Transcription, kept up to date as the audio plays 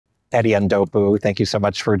Eddie Ndopu, thank you so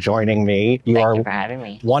much for joining me. Thank you for having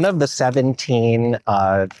me. One of the 17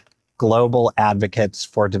 global advocates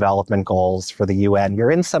for development goals for the UN.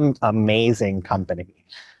 You're in some amazing company.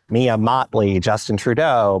 Mia Mottley, Justin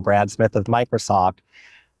Trudeau, Brad Smith of Microsoft.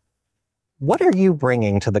 What are you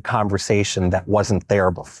bringing to the conversation that wasn't there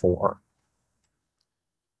before?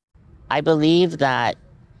 I believe that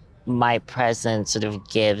my presence sort of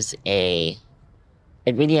it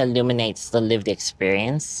really illuminates the lived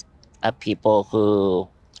experience of people who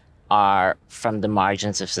are from the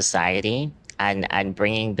margins of society, and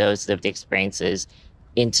bringing those lived experiences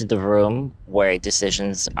into the room where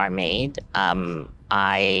decisions are made.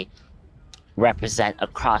 I represent a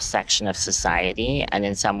cross-section of society, and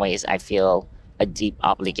in some ways I feel a deep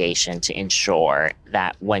obligation to ensure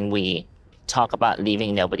that when we talk about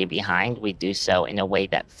leaving nobody behind, we do so in a way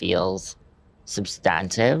that feels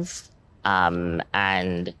substantive,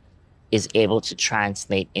 and is able to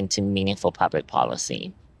translate into meaningful public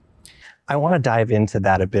policy. I want to dive into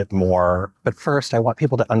that a bit more, but first I want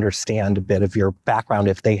people to understand a bit of your background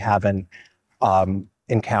if they haven't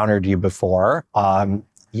encountered you before.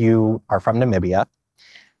 You are from Namibia.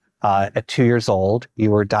 At 2 years old,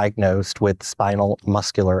 you were diagnosed with spinal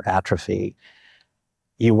muscular atrophy.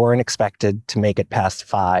 You weren't expected to make it past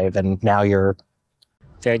 5, and now you're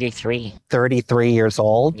 33. 33 years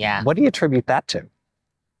old? Yeah. What do you attribute that to?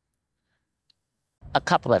 A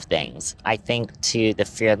couple of things. I think to the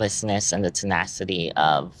fearlessness and the tenacity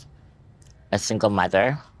of a single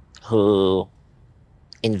mother who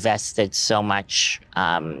invested so much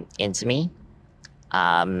into me.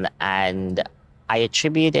 And I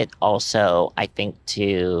attribute it also, I think,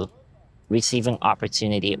 to receiving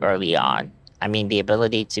opportunity early on. I mean, the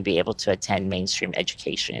ability to be able to attend mainstream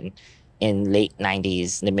education in late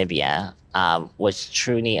 90s Namibia was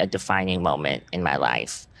truly a defining moment in my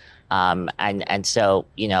life. And so,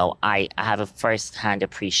 you know, I have a firsthand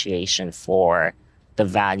appreciation for the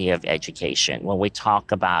value of education. When we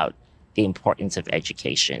talk about the importance of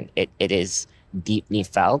education, it is deeply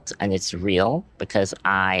felt and it's real, because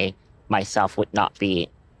I myself would not be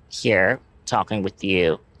here talking with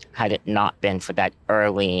you had it not been for that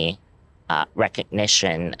early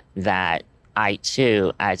recognition that I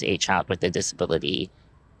too, as a child with a disability,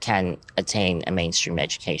 can attain a mainstream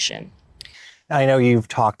education. I know you've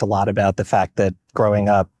talked a lot about the fact that growing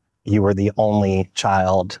up, you were the only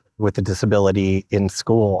child with a disability in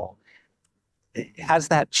school. Has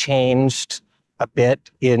that changed a bit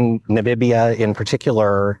in Namibia in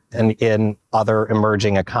particular, and in other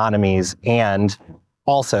emerging economies, and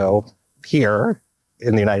also here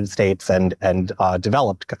in the United States and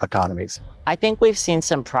developed economies? I think we've seen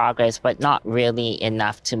some progress, but not really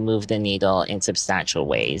enough to move the needle in substantial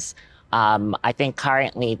ways. I think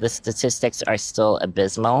currently the statistics are still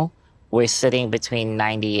abysmal. We're sitting between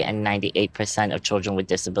 90 and 98% of children with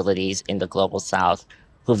disabilities in the global South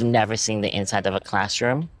who've never seen the inside of a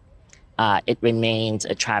classroom. It remains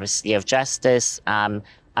a travesty of justice. And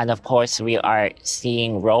of course, we are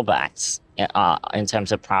seeing rollbacks in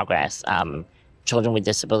terms of progress. Children with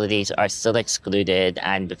disabilities are still excluded,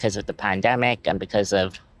 and because of the pandemic and because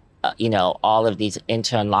of you know, all of these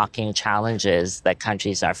interlocking challenges that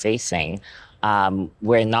countries are facing,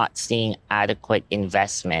 we're not seeing adequate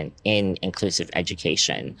investment in inclusive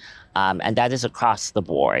education. And that is across the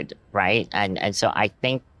board, right? And so I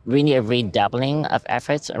think really a redoubling of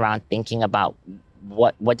efforts around thinking about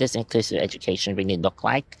what does inclusive education really look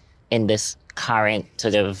like in this current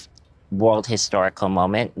sort of world historical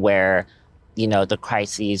moment where, you know, the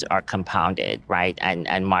crises are compounded, right? And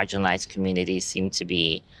marginalized communities seem to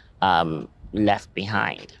be left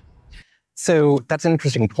behind. So that's an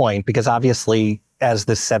interesting point, because obviously, as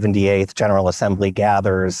the 78th General Assembly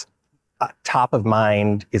gathers, top of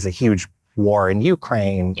mind is a huge war in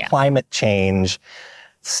Ukraine, climate change,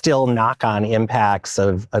 still knock-on impacts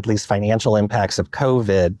of, at least financial impacts of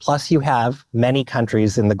COVID. Plus you have many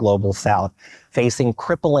countries in the global South facing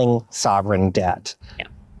crippling sovereign debt. Yeah.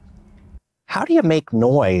 How do you make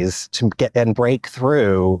noise to get and break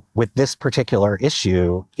through with this particular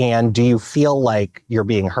issue? And do you feel like you're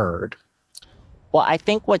being heard? Well, I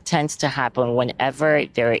think what tends to happen whenever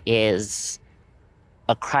there is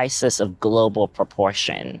a crisis of global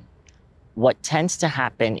proportion, what tends to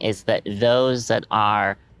happen is that those that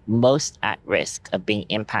are most at risk of being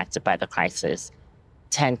impacted by the crisis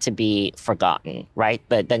tend to be forgotten, right?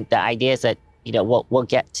 But then the idea is that, you know, we'll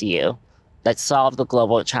get to you. Let's solve the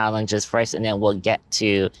global challenges first, and then we'll get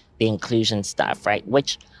to the inclusion stuff, right?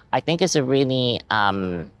 Which I think is a really,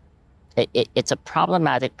 it's a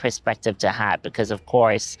problematic perspective to have, because of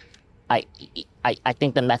course, I, I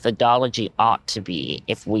think the methodology ought to be,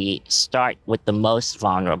 if we start with the most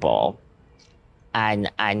vulnerable and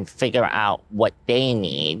figure out what they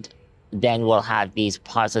need, then we'll have these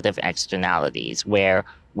positive externalities where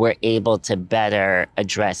we're able to better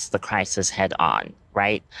address the crisis head on,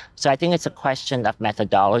 right? So I think it's a question of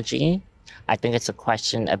methodology. I think it's a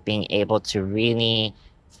question of being able to really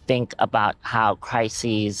think about how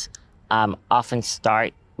crises often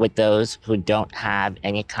start with those who don't have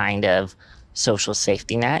any kind of social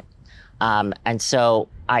safety net. And so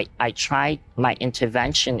I try, my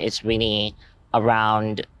intervention is really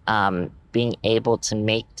around being able to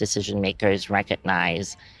make decision makers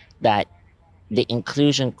recognize that the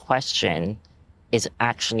inclusion question is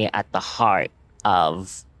actually at the heart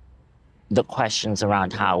of the questions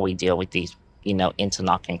around how we deal with these,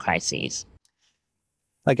 interlocking crises.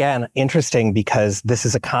 Again, interesting because this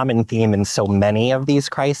is a common theme in so many of these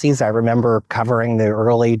crises. I remember covering the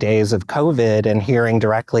early days of COVID and hearing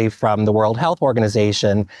directly from the World Health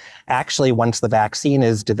Organization, actually, once the vaccine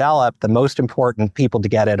is developed, the most important people to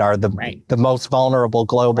get it are the most vulnerable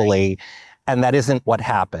globally. Right. And that isn't what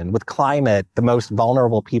happened. With climate, the most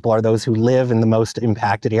vulnerable people are those who live in the most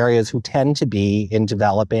impacted areas, who tend to be in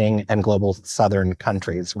developing and global southern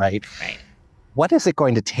countries, right? Right. What is it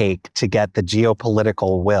going to take to get the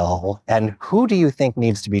geopolitical will, and who do you think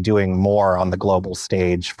needs to be doing more on the global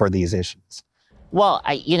stage for these issues? Well,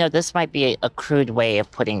 this might be a crude way of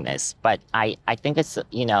putting this, but I think it's,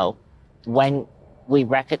 when we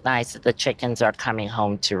recognize that the chickens are coming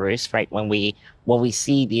home to roost, right? When we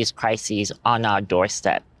see these crises on our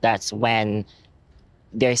doorstep, that's when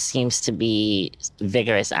there seems to be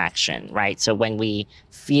vigorous action, right? So when we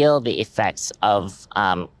feel the effects of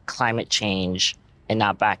climate change in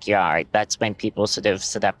our backyard, that's when people sort of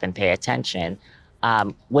sit up and pay attention,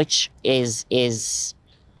 which is,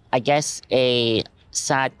 I guess, a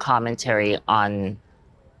sad commentary on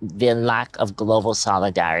the lack of global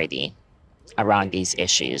solidarity around these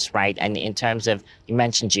issues, right? And in terms of, you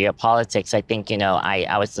mentioned geopolitics, I think,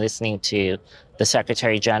 I was listening to the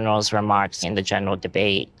Secretary General's remarks in the general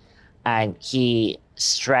debate, and he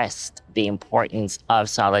stressed the importance of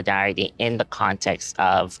solidarity in the context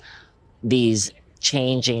of these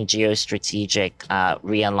changing geostrategic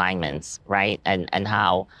realignments, right? And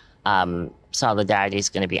how solidarity is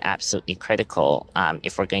going to be absolutely critical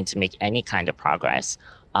if we're going to make any kind of progress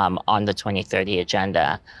on the 2030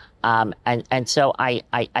 agenda. And so I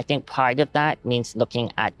think part of that means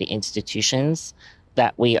looking at the institutions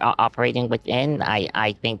that we are operating within.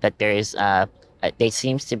 I think that there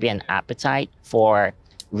seems to be an appetite for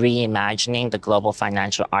reimagining the global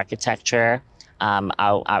financial architecture.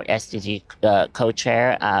 Our SDG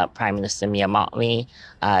co-chair, Prime Minister Mottley,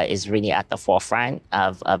 is really at the forefront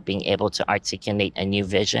of being able to articulate a new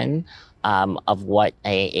vision of what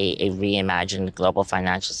a reimagined global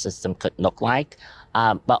financial system could look like.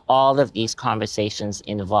 But all of these conversations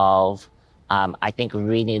involve, I think,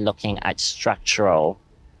 really looking at structural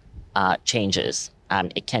changes.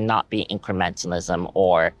 It cannot be incrementalism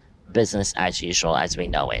or business as usual as we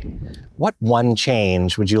know it. What one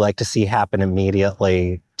change would you like to see happen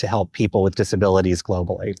immediately to help people with disabilities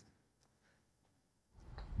globally?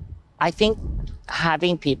 I think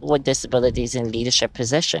having people with disabilities in leadership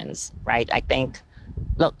positions, right? I think,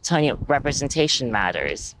 look, Tanya, representation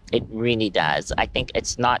matters. It really does. I think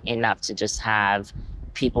it's not enough to just have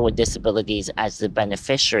people with disabilities as the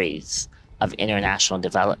beneficiaries of international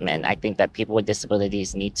development. I think that people with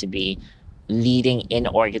disabilities need to be leading in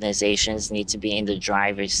organizations, need to be in the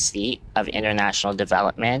driver's seat of international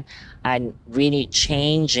development, and really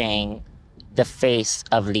changing the face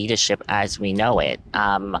of leadership as we know it.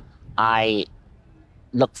 I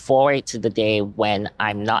look forward to the day when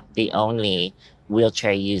I'm not the only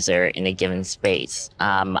wheelchair user in a given space.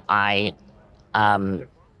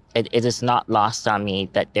 It is not lost on me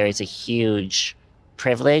that there is a huge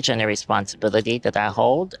privilege and a responsibility that I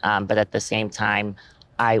hold, but at the same time,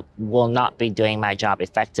 I will not be doing my job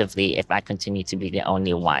effectively if I continue to be the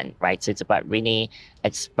only one, right? So it's about really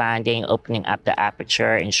expanding, opening up the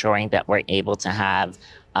aperture, ensuring that we're able to have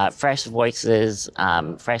fresh voices,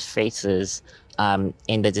 fresh faces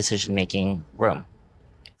in the decision-making room.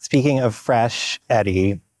 Speaking of fresh,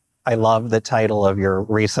 Eddie, I love the title of your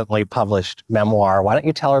recently published memoir. Why don't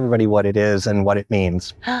you tell everybody what it is and what it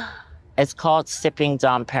means? It's called Sipping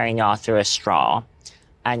Dom Perignon Through a Straw.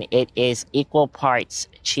 And it is equal parts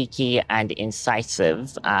cheeky and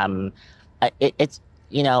incisive. It's,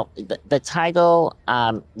 the title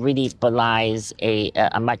really belies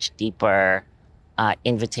a much deeper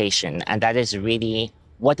invitation. And that is really,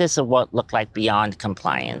 what does the world look like beyond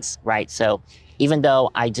compliance, right? So even though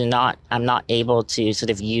I'm not able to sort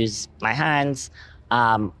of use my hands,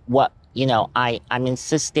 I'm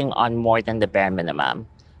insisting on more than the bare minimum.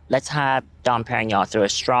 Let's have Dom Perignon through a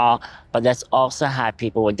straw, but let's also have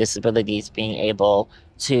people with disabilities being able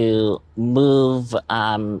to move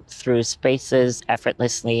through spaces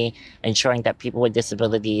effortlessly, ensuring that people with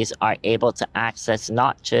disabilities are able to access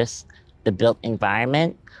not just the built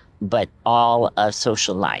environment, but all of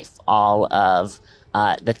social life, all of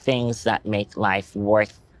the things that make life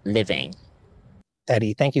worth living.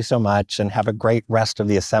 Eddie, thank you so much and have a great rest of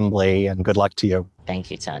the assembly and good luck to you.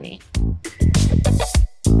 Thank you, Tony.